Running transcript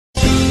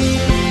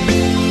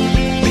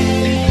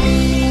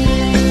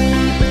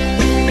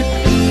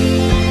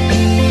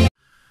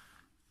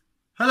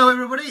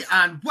everybody,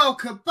 and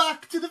welcome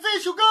back to the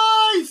visual,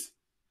 guys!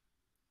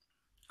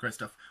 Great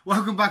stuff.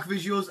 Welcome back,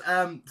 visuals.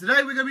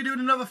 Today we're going to be doing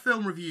another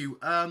film review.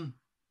 We're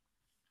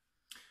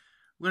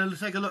going to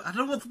take a look. I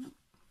don't know what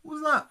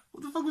was that?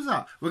 What the fuck was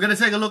that? We're going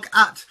to take a look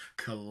at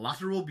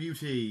Collateral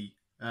Beauty.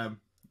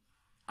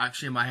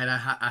 Actually, in my head,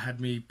 I had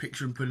me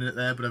picturing putting it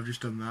there, but I've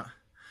just done that.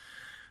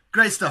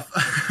 Great stuff.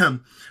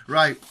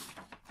 Right.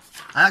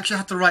 I actually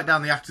had to write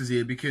down the actors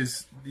here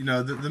because, you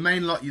know, the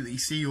main lot that you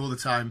see all the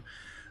time,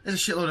 there's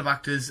a shitload of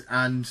actors,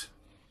 and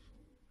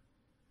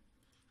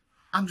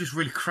I'm just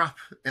really crap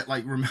at,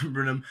 like,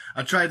 remembering them.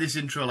 I tried this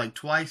intro, like,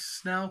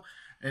 twice now,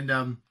 and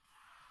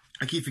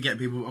I keep forgetting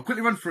people. I'll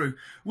quickly run through.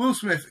 Will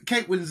Smith,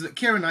 Kate Winslet,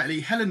 Keira Knightley,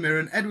 Helen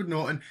Mirren, Edward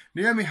Norton,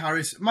 Naomi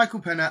Harris, Michael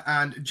Pena,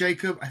 and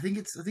Jacob. I think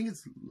it's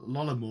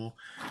Lollamore.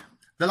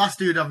 The last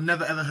dude I've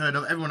never ever heard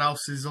of. Everyone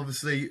else is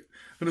obviously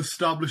an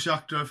established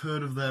actor. I've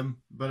heard of them,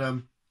 but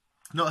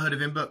not heard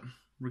of him. But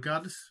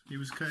regardless, he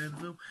was okay in the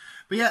film.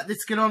 But yeah,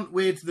 let's get on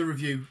with the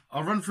review.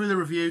 I'll run through the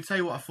review, tell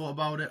you what I thought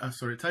about it.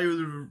 Tell you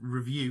the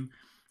review,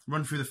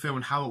 run through the film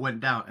and how it went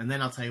down, and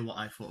then I'll tell you what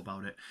I thought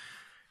about it.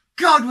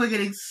 God, we're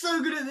getting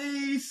so good at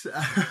these.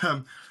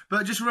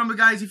 But just remember,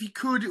 guys, if you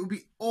could, it would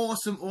be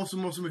awesome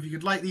if you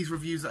could like these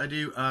reviews that I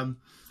do.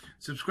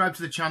 Subscribe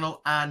to the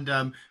channel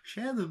and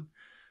share them,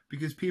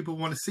 because people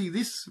want to see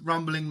this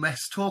rambling mess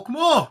talk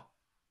more.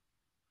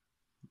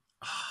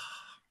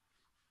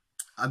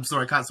 I'm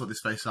sorry, I can't sort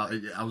this face out.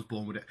 I was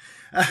born with it.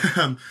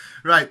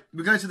 Right,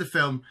 we're going to the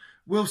film.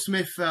 Will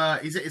Smith,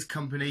 he's at his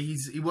company.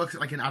 He works at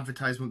like an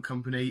advertisement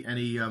company, and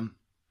he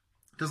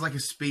does like a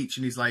speech,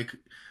 and he's like,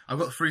 I've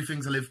got 3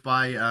 things I live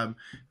by: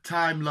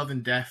 time, love,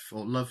 and death,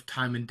 or love,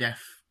 time, and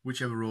death,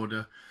 whichever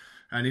order.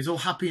 And he's all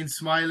happy and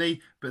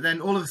smiley, but then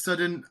all of a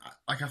sudden,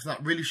 like after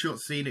that really short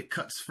scene, it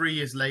cuts 3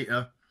 years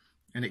later,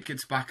 and it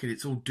gets back, and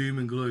it's all doom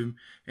and gloom.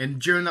 And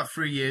during that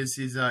 3 years,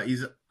 he's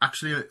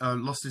actually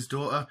lost his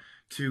daughter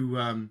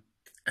to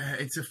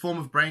it's a form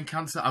of brain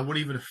cancer. I wouldn't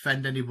even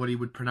offend anybody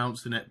with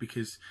pronouncing it,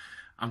 because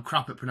I'm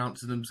crap at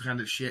pronouncing them kind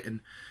of shit,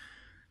 and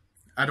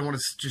I don't want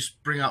to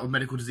just bring out a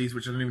medical disease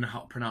which I don't even know how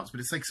to pronounce, but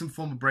it's like some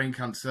form of brain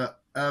cancer.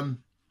 And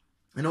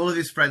all of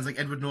his friends, like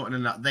Edward Norton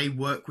and that, they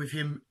work with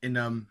him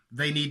in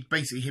they need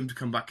basically him to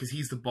come back because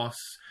he's the boss.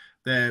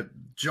 Their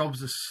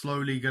jobs are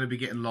slowly going to be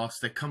getting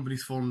lost, their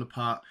company's falling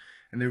apart,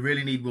 and they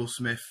really need Will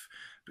Smith,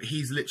 but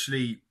he's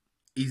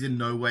in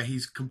nowhere.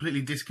 He's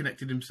completely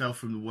disconnected himself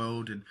from the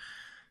world and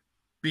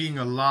being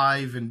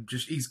alive, and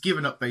just he's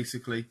given up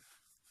basically.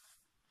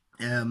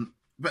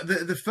 But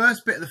the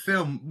first bit of the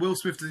film, Will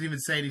Smith doesn't even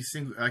say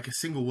a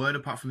single word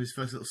apart from his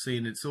first little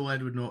scene. It's all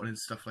Edward Norton and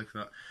stuff like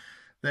that.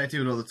 They're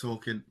doing all the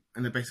talking,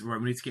 and they're basically,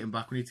 right, we need to get him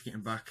back, we need to get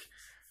him back.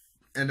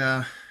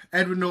 And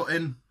Edward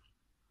Norton,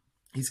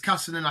 he's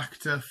casting an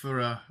actor for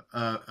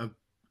a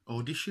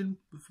audition,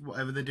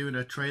 whatever they're doing,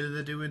 a trailer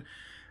they're doing.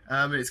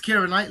 And it's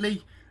Keira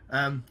Knightley.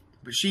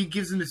 But she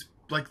gives him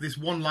this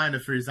one-liner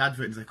for his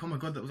advert, and he's like, oh my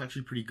god, that was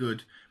actually pretty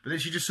good. But then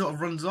she just sort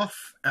of runs off.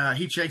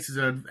 He chases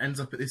her and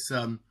ends up at this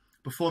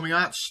performing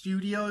arts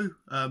studio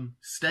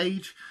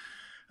stage.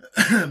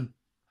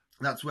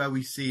 That's where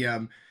we see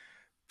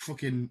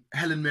fucking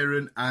Helen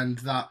Mirren and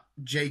that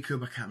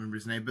Jacob, I can't remember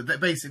his name, but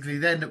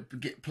they end up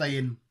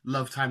playing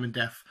Love, Time and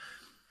Death.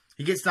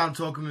 He gets down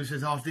talking and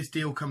says, oh, if this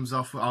deal comes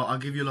off, I'll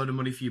give you a load of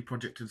money for your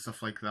project and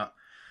stuff like that.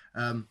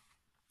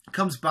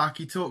 Comes back,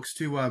 he talks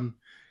to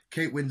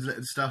Kate Winslet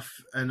and stuff,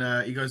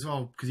 and he goes,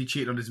 oh, because he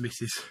cheated on his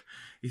missus.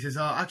 He says,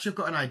 oh, actually I've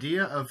got an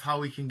idea of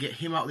how we can get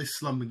him out of this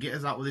slum and get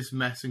us out of this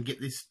mess and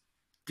get this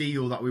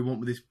deal that we want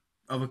with this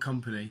other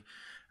company.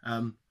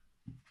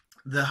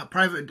 The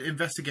private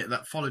investigator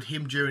that followed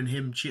him during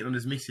him cheating on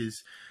his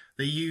missus,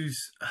 they use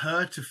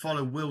her to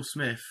follow Will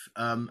Smith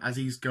as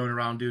he's going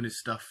around doing his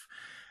stuff.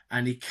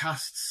 And he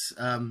casts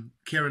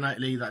Keira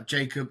Knightley, that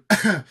Jacob,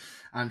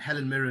 and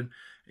Helen Mirren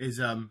is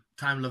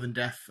time, love, and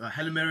death.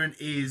 Helen Mirren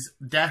is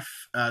death,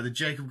 the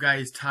Jacob guy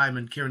is time,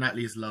 and Keira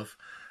Knightley is love.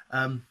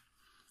 And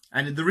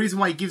the reason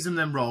why he gives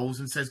them roles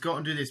and says, go out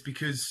and do this,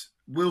 because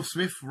Will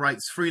Smith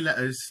writes 3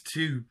 letters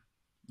to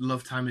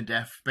Love, Time, and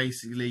Death,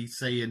 basically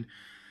saying,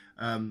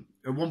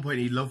 at one point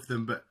he loved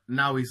them, but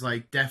now he's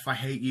like, Death, I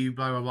hate you,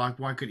 blah, blah, blah,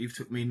 why couldn't you have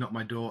took me, not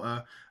my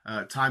daughter?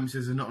 Time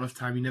says, there's not enough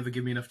time, you never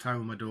give me enough time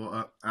with my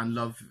daughter. And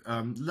love,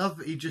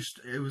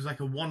 it was like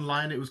a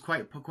one-line, it was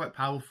quite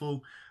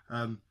powerful.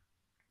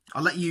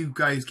 I'll let you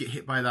guys get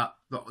hit by that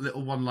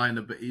little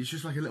one-liner, but it's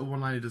just like a little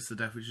one-liner does to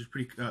death, which is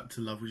pretty,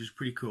 to love, which is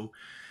pretty cool.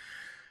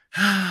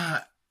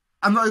 I'm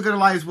not going to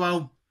lie as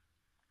well,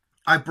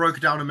 I broke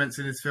down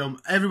immensely in this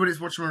film. Everybody's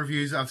watching my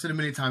reviews, I've said it a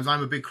million times,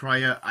 I'm a big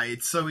crier.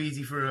 It's so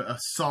easy for a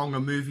song, a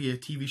movie, a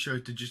TV show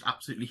to just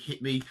absolutely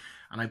hit me,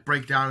 and I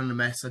break down in a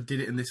mess. I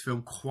did it in this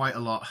film quite a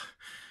lot.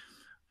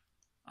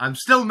 I'm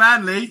still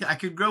manly, I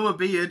can grow a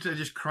beard and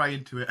just cry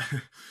into it.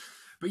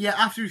 But yeah,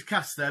 after he's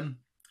cast them,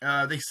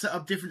 they set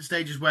up different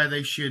stages where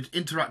they should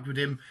interact with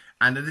him,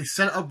 and they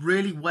set it up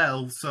really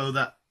well so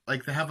that,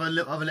 like, they have other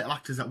little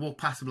actors that walk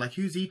past him like,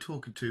 who's he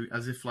talking to?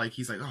 As if, like,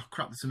 he's like, oh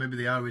crap, so maybe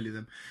they are really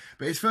them.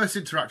 But his first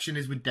interaction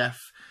is with Death,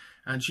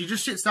 And she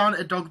just sits down at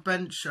a dog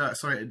bench,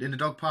 in a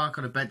dog park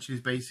on a bench.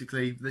 And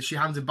basically that she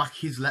hands him back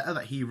his letter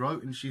that he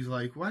wrote, and she's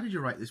like, "Why did you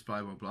write this?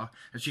 Blah blah blah."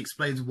 And she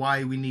explains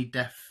why we need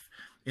death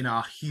in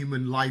our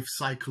human life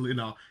cycle, in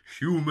our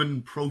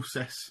human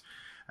process.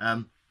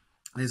 And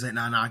he's like,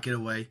 "Nah, get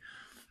away."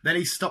 Then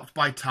he's stopped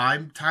by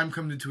Time. Time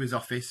comes into his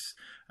office.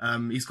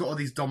 He's got all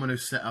these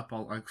dominoes set up.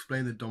 I'll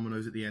explain the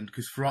dominoes at the end,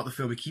 because throughout the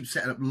film he keeps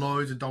setting up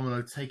loads of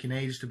dominoes, taking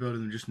ages to build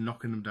them and just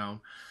knocking them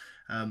down.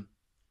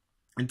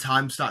 And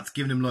Time starts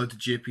giving him loads of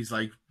jip. He's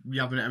like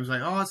yabbing at him. He's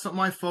like, "Oh, it's not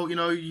my fault. You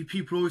know, you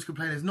people always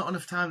complain. There's not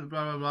enough time,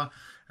 blah, blah, blah."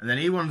 And then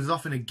he wanders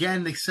off, and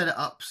again, they set it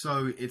up.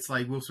 So it's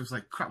like, Will Smith's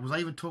like, "Crap, was I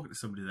even talking to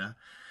somebody there?"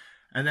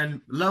 And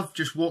then Love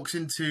just walks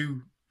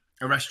into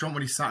a restaurant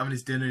when he's sat having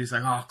his dinner. And he's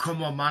like, "Oh,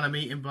 come on, man, I'm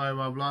eating, blah,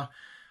 blah, blah."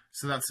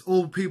 So that's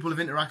all people have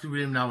interacted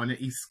with him now. And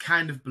he's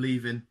kind of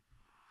believing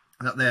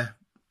that they're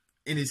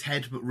in his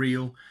head, but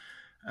real.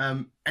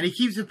 And he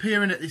keeps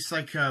appearing at this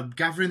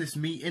gathering, this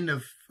meeting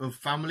of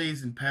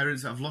families and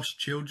parents that have lost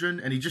children,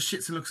 and he just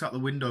sits and looks out the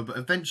window. But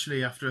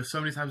eventually, after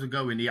so many times of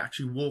going, he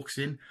actually walks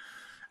in,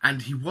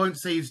 and he won't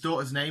say his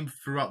daughter's name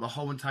throughout the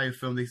whole entire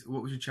film.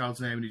 "What was your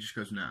child's name?" And he just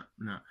goes, "Nah."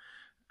 No,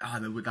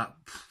 with that.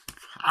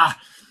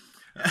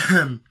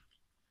 And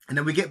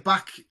then we get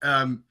back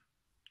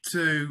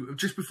to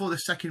just before the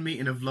second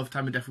meeting of Love,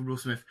 Time and Death with Will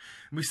Smith,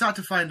 and we start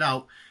to find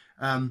out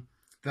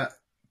that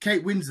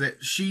Kate Winslet,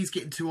 she's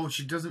getting too old.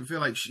 She doesn't feel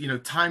like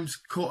Time's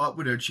caught up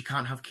with her, and she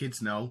can't have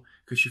kids now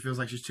because she feels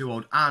like she's too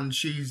old, and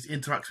she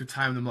interacts with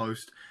Time the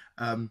most.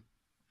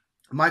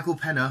 Michael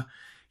Penner,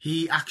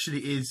 he actually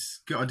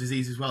is got a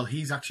disease as well.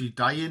 He's actually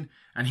dying,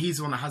 and he's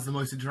the one that has the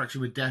most interaction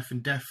with Death,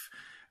 and Death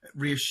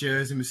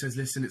reassures him and says,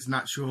 "Listen, it's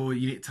natural.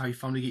 You need to tell your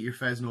family, get your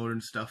affairs in order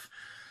and stuff."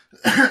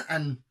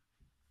 And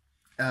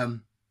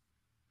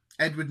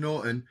Edward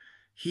Norton,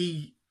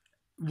 he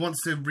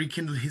wants to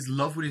rekindle his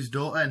love with his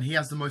daughter, and he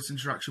has the most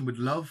interaction with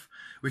Love,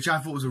 which I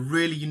thought was a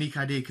really unique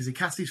idea, because he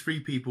cast these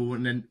three people,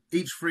 and then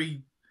each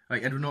three,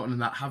 like Edward Norton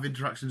and that, have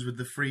interactions with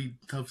the three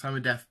Time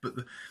of Death, but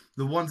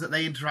the ones that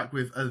they interact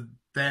with are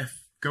they're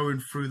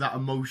going through that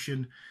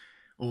emotion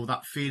or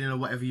that feeling or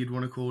whatever you'd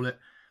want to call it.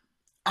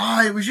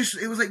 It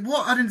was like,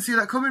 what? I didn't see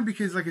that coming,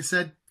 because like I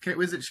said, Kate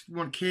Winslet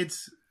want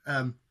kids.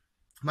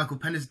 Michael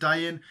Penner's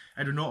dying.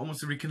 Edward Norton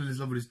wants to rekindle his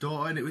love with his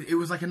daughter, and it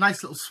was like a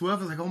nice little swerve.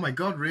 I was like, oh my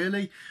god,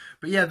 really?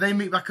 But yeah, they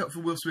meet back up for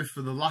Will Smith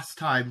for the last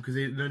time, because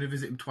they only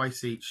visit him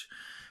twice each.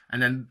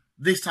 And then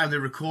this time they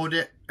record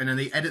it, and then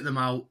they edit them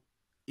out,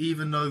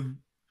 even though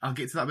I'll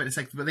get to that bit in a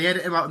second. But they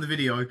edit him out in the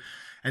video,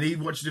 and he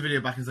watches the video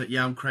back and he's like,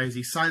 "Yeah, I'm crazy."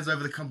 He signs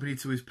over the company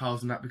to his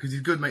pals and that, because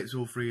he's good mates with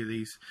all three of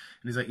these.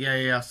 And he's like,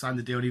 yeah, I signed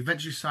the deal. And he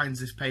eventually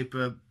signs this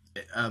paper,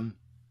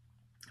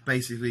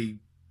 basically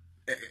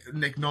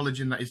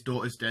acknowledging that his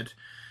daughter's dead.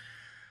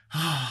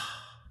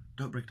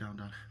 Don't break down,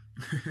 Dad.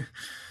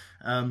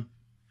 I'm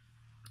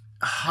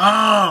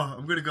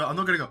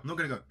not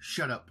gonna go.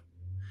 Shut up.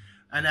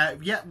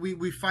 And yeah,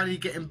 we finally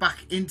get him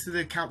back into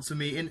the council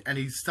meeting, and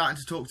he's starting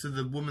to talk to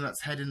the woman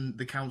that's heading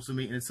the council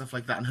meeting and stuff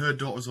like that. And her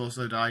daughter's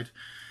also died.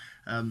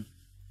 And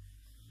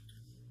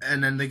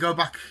then they go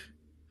back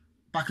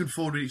and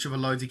forward with each other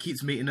loads. He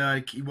keeps meeting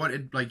her. He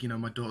wanted, like,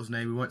 my daughter's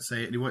name. He won't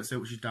say it, and he won't say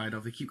what she died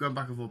of. They keep going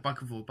back and forth,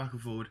 back and forth, back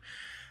and forward.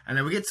 And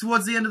then we get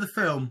towards the end of the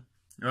film,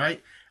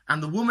 right?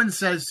 And the woman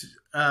says,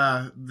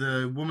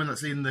 the woman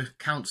that's leading the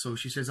council,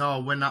 she says,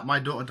 "Oh, when my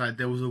daughter died,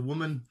 there was a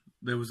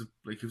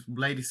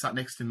lady sat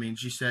next to me, and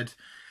she said,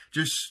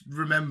 just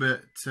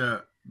remember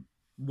to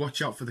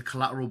watch out for the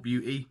collateral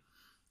beauty."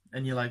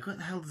 And you're like, what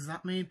the hell does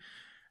that mean?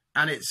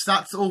 And it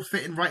starts all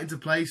fitting right into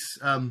place,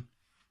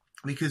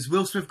 because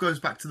Will Smith goes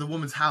back to the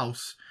woman's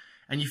house,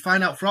 and you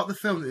find out throughout the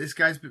film that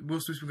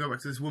Will Smith's been going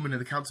back to this woman in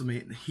the council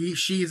meeting.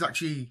 She is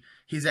actually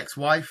his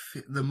ex-wife,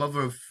 the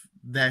mother of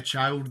their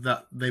child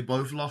that they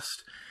both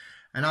lost.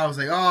 And I was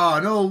like,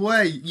 oh, no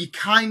way. You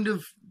kind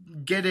of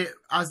get it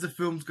as the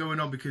film's going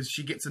on, because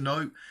she gets a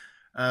note,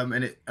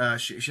 and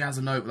she has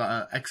a note that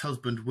her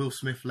ex-husband, Will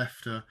Smith,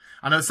 left her.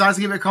 I know it starts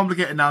to get a bit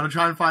complicated now, and I'm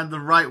trying to find the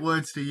right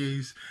words to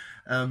use.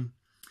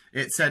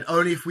 It said,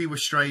 "Only if we were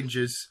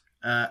strangers."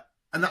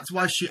 And that's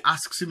why she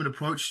asks him and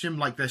approaches him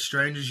like they're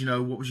strangers.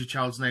 What was your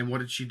child's name? What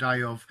did she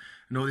die of?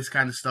 And all this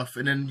kind of stuff.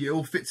 And then it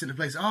all fits into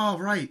place. Oh,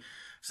 right.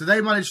 So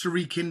they managed to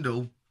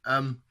rekindle.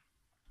 And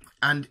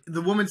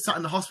the woman sat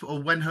in the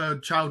hospital when her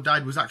child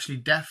died was actually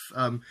deaf.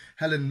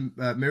 Helen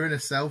Mirren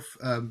herself.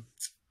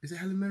 Is it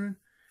Helen Mirren?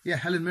 Yeah,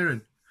 Helen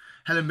Mirren.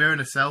 Helen Mirren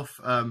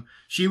herself.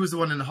 She was the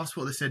one in the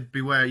hospital that said,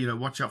 "Beware,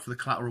 watch out for the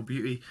collateral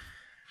beauty."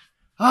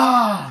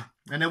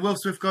 And then Will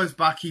Smith goes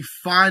back. He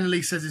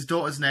finally says his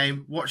daughter's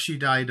name, what she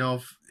died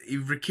of. He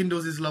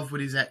rekindles his love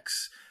with his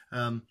ex.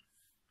 And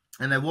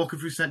they're walking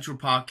through Central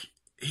Park.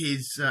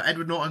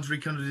 Edward Norton's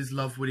rekindled his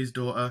love with his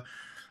daughter.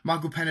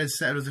 Michael Penner's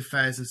settled his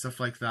affairs and stuff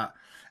like that.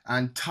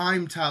 And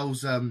Time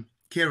tells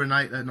Kate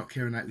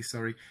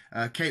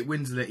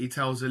Winslet, he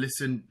tells her,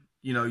 "Listen,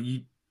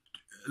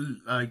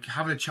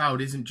 having a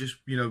child isn't just,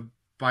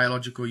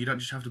 biological. You don't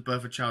just have to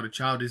birth a child. A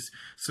child is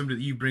somebody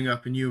that you bring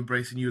up and you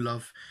embrace and you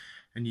love,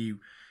 and you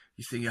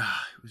think, it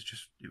was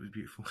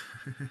beautiful."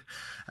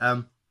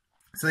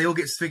 So they all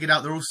get figured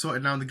out. They're all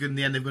sorted now. And they're good in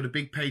the end. They've got a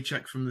big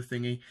paycheck from the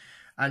thingy.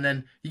 And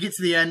then you get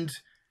to the end.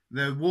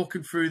 They're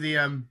walking through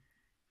the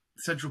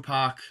Central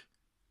Park.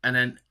 And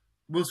then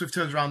Will Smith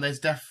turns around. There's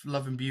Death,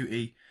 Love and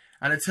Beauty.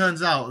 And it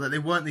turns out that they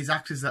weren't these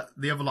actors that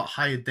the other lot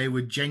hired. They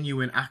were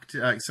genuine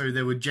actors.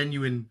 They were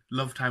genuine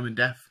Love, Time and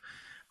Death.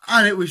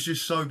 And it was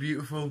just so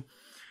beautiful.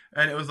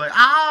 And it was like,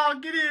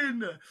 get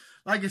in!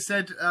 Like I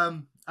said,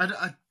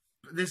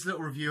 this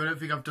little review, I don't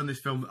think I've done this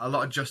film a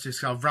lot of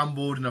justice. I've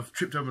rambled and I've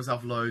tripped over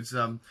myself loads.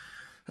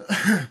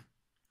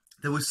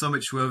 There was so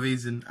much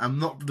swervies, and I'm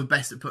not the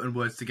best at putting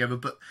words together,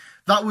 but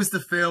that was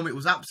the film. It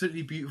was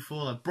absolutely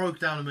beautiful. I broke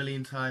down a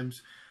million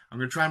times. I'm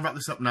going to try and wrap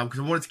this up now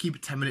because I wanted to keep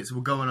it 10 minutes.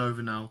 We're going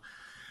over now.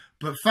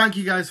 But thank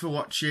you guys for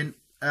watching.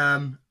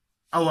 And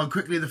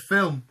quickly, the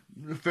film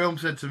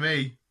said to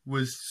me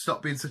was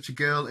stop being such a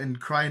girl and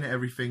crying at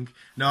everything.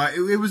 No,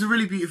 it was a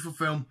really beautiful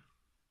film.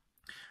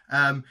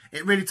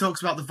 It really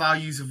talks about the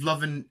values of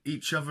loving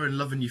each other and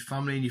loving your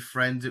family and your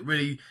friends. It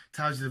really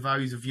tells you the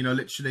values of,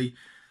 literally,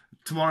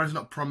 tomorrow's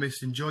not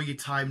promised. Enjoy your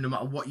time no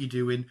matter what you're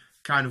doing.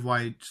 Kind of why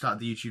I started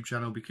the YouTube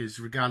channel, because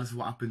regardless of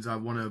what happens, I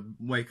want to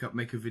wake up,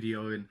 make a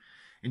video and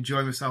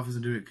enjoy myself as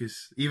I'm doing it,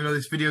 because even though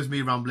this video is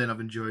me rambling, I've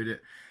enjoyed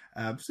it.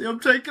 See,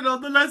 I'm taking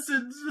on the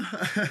lessons.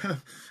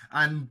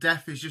 And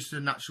death is just a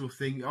natural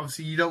thing.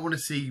 Obviously, you don't want to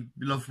see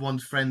loved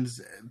ones,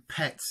 friends,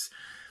 pets,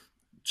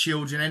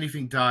 children,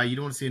 anything die. You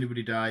don't want to see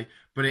anybody die.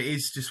 But it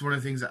is just one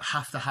of the things that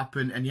have to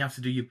happen, and you have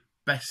to do your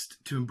best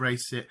to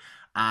embrace it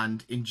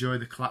and enjoy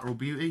the collateral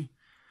beauty.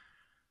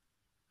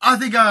 I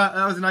think that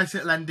was a nice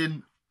little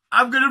ending.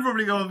 I'm going to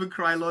probably go over and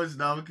cry loads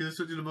now because I'm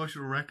such an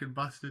emotional wreck and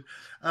bastard.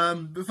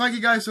 But thank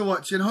you guys for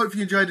watching. Hope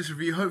you enjoyed this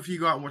review. Hope you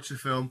go out and watch the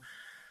film.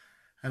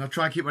 And I'll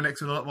try and keep my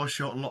next one a lot more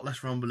short and a lot less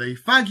rambly.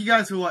 Thank you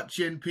guys for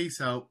watching. Peace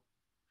out.